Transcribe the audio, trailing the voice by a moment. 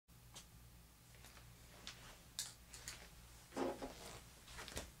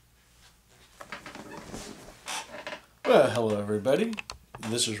Well, hello everybody.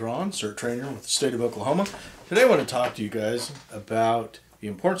 This is Ron, CERT trainer with the state of Oklahoma. Today I want to talk to you guys about the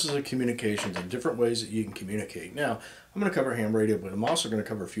importance of communications and different ways that you can communicate. Now, I'm going to cover ham radio, but I'm also going to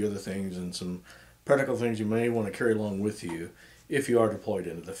cover a few other things and some practical things you may want to carry along with you if you are deployed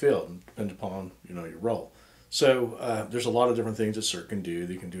into the field, depending upon your role. So there's a lot of different things that CERT can do.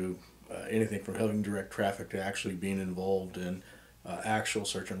 They can do anything from helping direct traffic to actually being involved in actual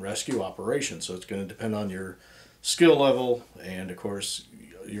search and rescue operations. So it's going to depend on your skill level and, of course,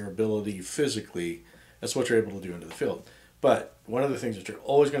 your ability physically. That's what you're able to do into the field. But one of the things that you're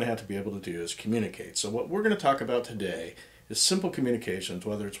always going to have to be able to do is communicate. So what we're going to talk about today is simple communications,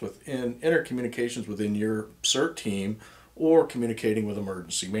 whether it's within intercommunications within your CERT team or communicating with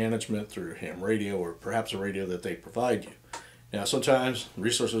emergency management through ham radio or perhaps a radio that they provide you. Now, sometimes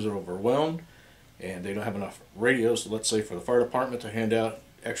resources are overwhelmed and they don't have enough radios, let's say for the fire department, to hand out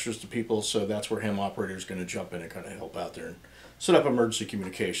extras to people, so that's where ham operator is going to jump in and kind of help out there and set up emergency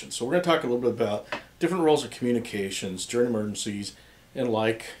communications. So we're going to talk a little bit about different roles of communications during emergencies and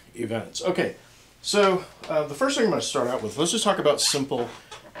like events. Okay, so the first thing I'm going to start out with, let's just talk about simple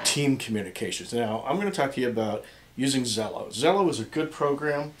team communications. Now, I'm going to talk to you about using Zello. Zello is a good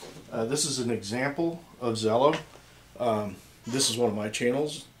program. This is an example of Zello. This is one of my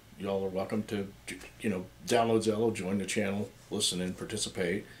channels. Y'all are welcome to, download Zello, join the channel, listen and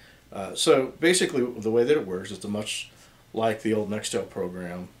participate. So basically, the way that it works is much like the old Nextel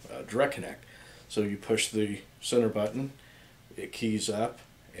program, Direct Connect. So you push the center button, it keys up,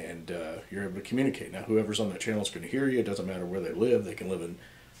 and you're able to communicate. Now, whoever's on that channel is going to hear you. It doesn't matter where they live. They can live in,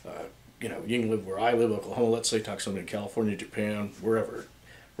 you can live where I live, Oklahoma. Let's say, talk to somebody in California, Japan, wherever,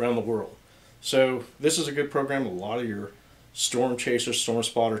 around the world. So this is a good program. A lot of your storm chaser, storm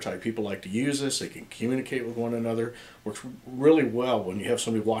spotter type people like to use this. They can communicate with one another. Works really well when you have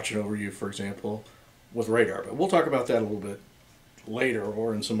somebody watching over you, for example, with radar. But we'll talk about that a little bit later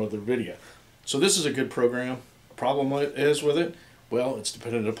or in some other video. So this is a good program. Problem is with it, well, it's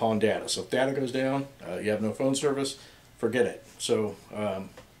dependent upon data. So if data goes down, you have no phone service, forget it. So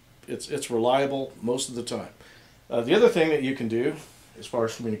it's reliable most of the time. The other thing that you can do as far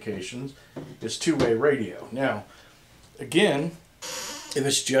as communications is two-way radio. Now, again, if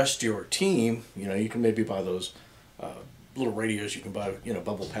it's just your team, you can maybe buy those little radios. You can buy,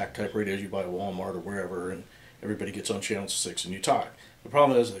 bubble pack type radios you buy at Walmart or wherever, and everybody gets on channel 6 and you talk. The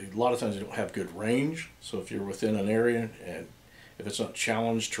problem is a lot of times they don't have good range. So if you're within an area and if it's not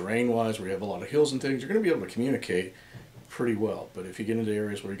challenged terrain-wise where you have a lot of hills and things, you're going to be able to communicate pretty well. But if you get into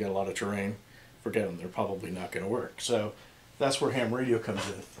areas where you got a lot of terrain, forget them. They're probably not going to work. So that's where ham radio comes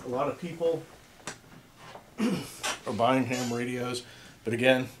in. A lot of people are buying ham radios, but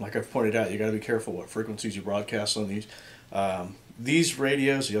again, like I've pointed out, you got to be careful what frequencies you broadcast on these. These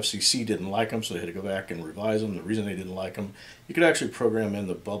radios, the FCC didn't like them, so they had to go back and revise them. The reason they didn't like them, you could actually program in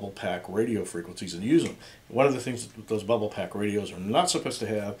the bubble pack radio frequencies and use them. One of the things that those bubble pack radios are not supposed to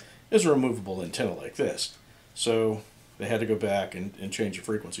have is a removable antenna like this. So they had to go back and change the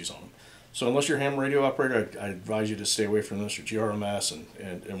frequencies on them. So unless you're a ham radio operator, I advise you to stay away from this, or GRMS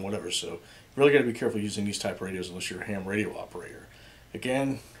and whatever. So you really got to be careful using these type of radios unless you're a ham radio operator.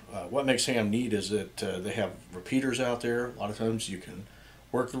 Again, what makes ham neat is that they have repeaters out there. A lot of times you can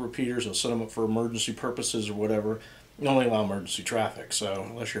work the repeaters. They'll set them up for emergency purposes or whatever. You only allow emergency traffic. So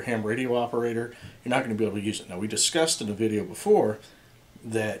unless you're a ham radio operator, you're not going to be able to use it. Now, we discussed in a video before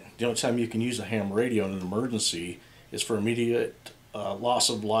that the only time you can use a ham radio in an emergency is for immediate loss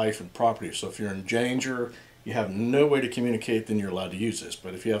of life and property. So if you're in danger, you have no way to communicate, then you're allowed to use this.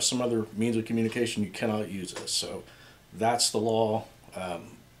 But if you have some other means of communication, you cannot use this. So that's the law.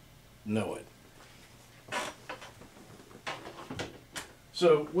 Know it.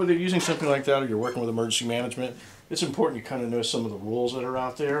 So whether you're using something like that or you're working with emergency management, it's important you kind of know some of the rules that are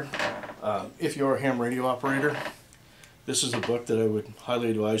out there. If you're a ham radio operator, this is a book that I would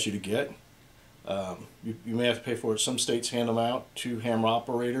highly advise you to get. You may have to pay for it. Some states hand them out to ham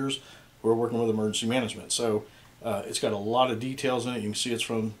operators who are working with emergency management. So it's got a lot of details in it. You can see it's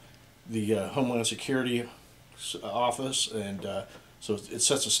from the Homeland Security office, and so it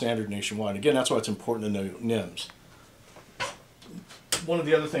sets a standard nationwide. Again, that's why it's important to know NIMS. One of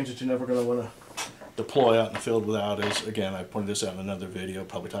the other things that you're never going to want to deploy out in the field without is, again, I pointed this out in another video,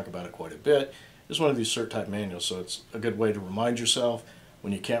 probably talk about it quite a bit, is one of these CERT type manuals. So it's a good way to remind yourself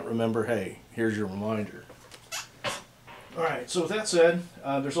when you can't remember, hey, here's your reminder. Alright, so with that said,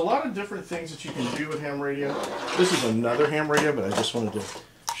 there's a lot of different things that you can do with ham radio. This is another ham radio, but I just wanted to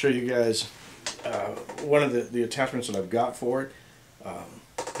show you guys one of the attachments that I've got for it.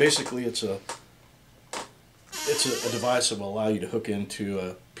 Basically, it's a device that will allow you to hook into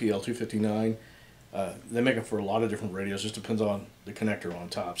a PL259 They make them for a lot of different radios. Just depends on the connector on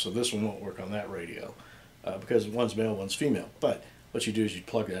top. So this one won't work on that radio because one's male, one's female. But what you do is you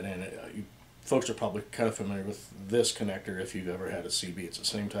plug that in. Folks are probably kind of familiar with this connector if you've ever had a CB. It's the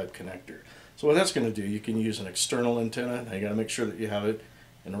same type connector. So what that's going to do, you can use an external antenna. Now you got to make sure that you have it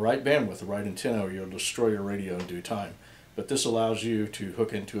in the right bandwidth, the right antenna, or you'll destroy your radio in due time. But this allows you to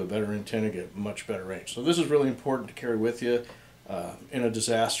hook into a better antenna, get much better range. So this is really important to carry with you in a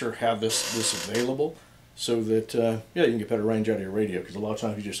disaster. Have this available so that yeah, you can get better range out of your radio, because a lot of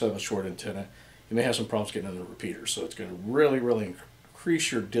times you just have a short antenna. You may have some problems getting in the repeater. So it's going to really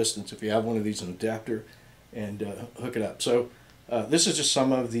increase your distance if you have one of these in an adapter and hook it up. So this is just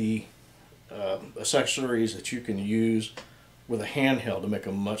some of the accessories that you can use with a handheld to make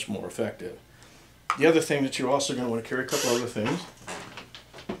them much more effective. The other thing that you're also going to want to carry, a couple other things,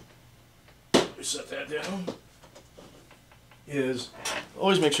 set that down, is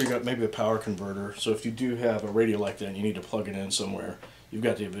always make sure you got maybe a power converter. So if you do have a radio like that and you need to plug it in somewhere, you've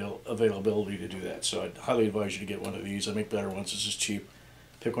got the availability to do that. So I'd highly advise you to get one of these. I make better ones. It's just cheap.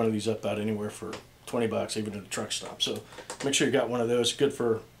 Pick one of these up out anywhere for 20 bucks, even at a truck stop. So make sure you got one of those. Good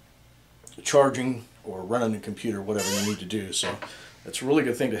for charging or running a computer, whatever you need to do. So it's a really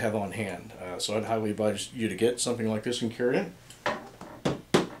good thing to have on hand. So I'd highly advise you to get something like this and carry it.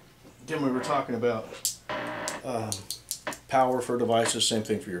 Then we were talking about power for devices, same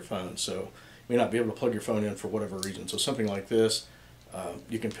thing for your phone. So you may not be able to plug your phone in for whatever reason. So something like this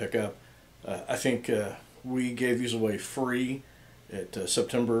you can pick up. I think we gave these away free at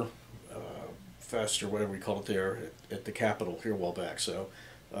September Fest, or whatever we call it there, at the Capitol here a while back. So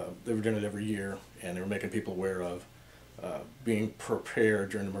they were doing it every year, and they were making people aware of being prepared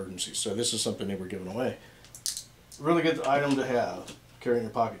during emergencies. So this is something they were giving away. Really good item to have, carry in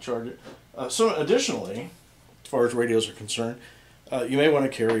your pocket, charge it. So additionally, as far as radios are concerned, you may want to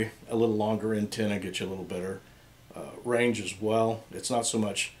carry a little longer antenna, get you a little better range as well. It's not so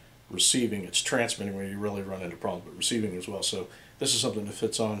much receiving, it's transmitting where you really run into problems, but receiving as well. So this is something that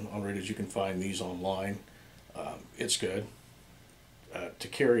fits on radios. You can find these online. It's good. To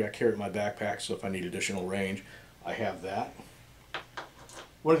carry, I carry it in my backpack, so if I need additional range, I have that.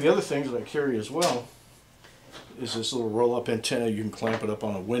 One of the other things that I carry as well is this little roll-up antenna. You can clamp it up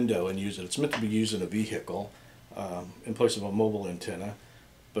on a window and use it. It's meant to be used in a vehicle in place of a mobile antenna.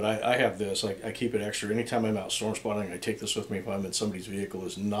 But I have this. I keep it extra. Anytime I'm out storm spotting, I take this with me. If I'm in somebody's vehicle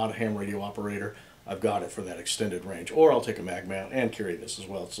who's not a ham radio operator, I've got it for that extended range. Or I'll take a mag mount and carry this as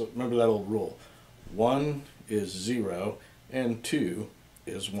well. So remember that old rule. 1 is 0 and 2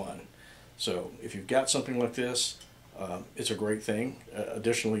 is 1. So if you've got something like this, it's a great thing.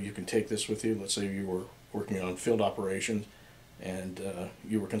 Additionally, you can take this with you. Let's say you were working on field operations and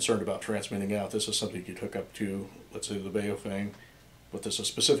you were concerned about transmitting out. This is something you could hook up to, let's say the Baofeng, what this is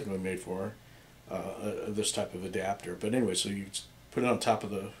specifically made for, this type of adapter. But anyway, so you put it on top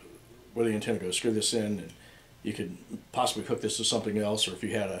of where the antenna goes, screw this in, and you could possibly hook this to something else, or if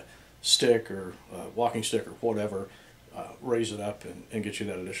you had a stick or a walking stick or whatever, raise it up and get you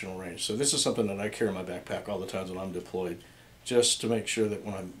that additional range. So this is something that I carry in my backpack all the times when I'm deployed, just to make sure that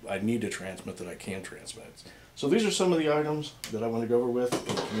when I need to transmit, that I can transmit. So these are some of the items that I want to go over with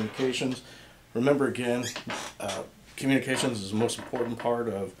in communications. Remember again, communications is the most important part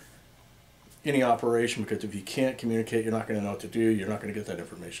of any operation, because if you can't communicate, you're not going to know what to do. You're not going to get that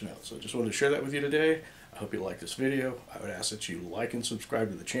information out. So I just wanted to share that with you today. I hope you like this video. I would ask that you like and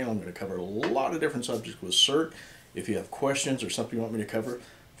subscribe to the channel. I'm going to cover a lot of different subjects with CERT. If you have questions or something you want me to cover,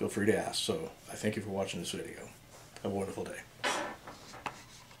 feel free to ask. So I thank you for watching this video. Have a wonderful day.